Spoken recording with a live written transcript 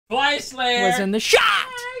Fly Slayer was in the shot.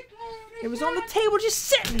 It was on the table just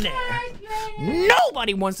sitting there.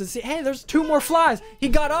 Nobody wants to see. Hey, there's 2 more flies. He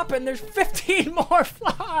got up and there's 15 more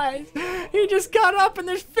flies. He just got up and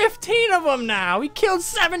there's 15 of them now. He killed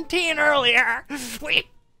 17 earlier. Wait.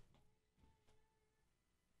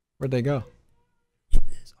 Where'd they go? Oh,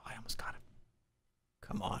 I almost got him.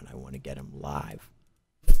 Come on, I want to get him live.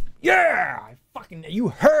 Yeah! You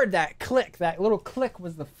heard that click. That little click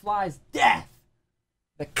was the fly's death.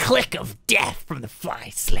 The click of death from the Fly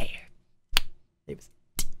Slayer. It was,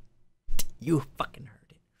 you fucking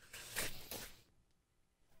heard it.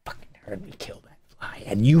 Fucking heard me kill that fly.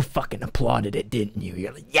 And you fucking applauded it, didn't you?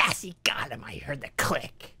 You're like, yes, he got him. I heard the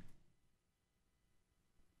click.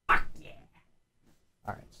 Fuck yeah.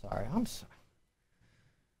 Alright, sorry. I'm sorry.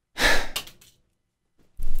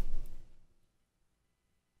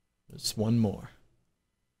 There's one more.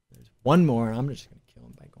 There's one more, and I'm just going to kill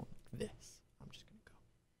him by going like this. I'm just going to go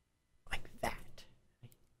like that.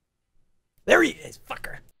 There he is,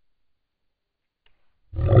 fucker.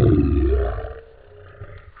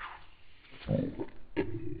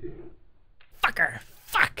 Fucker.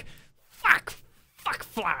 Fuck. Fuck. Fuck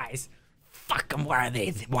flies. Fuck them. Why are they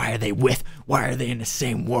in the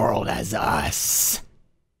same world as us?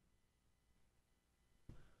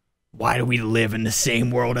 Why do we live in the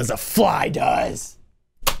same world as a fly does?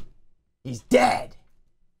 He's dead.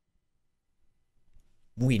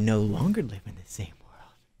 We no longer live in the same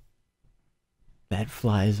world. That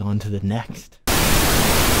flies on to the next.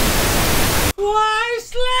 Fly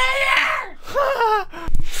Slayer!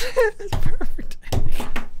 That's perfect.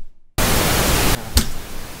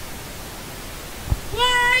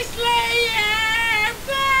 Fly Slayer!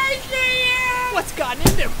 Fly Slayer! What's gotten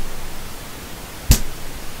into him?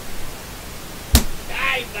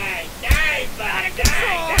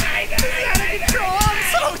 I'm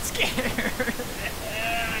so scared.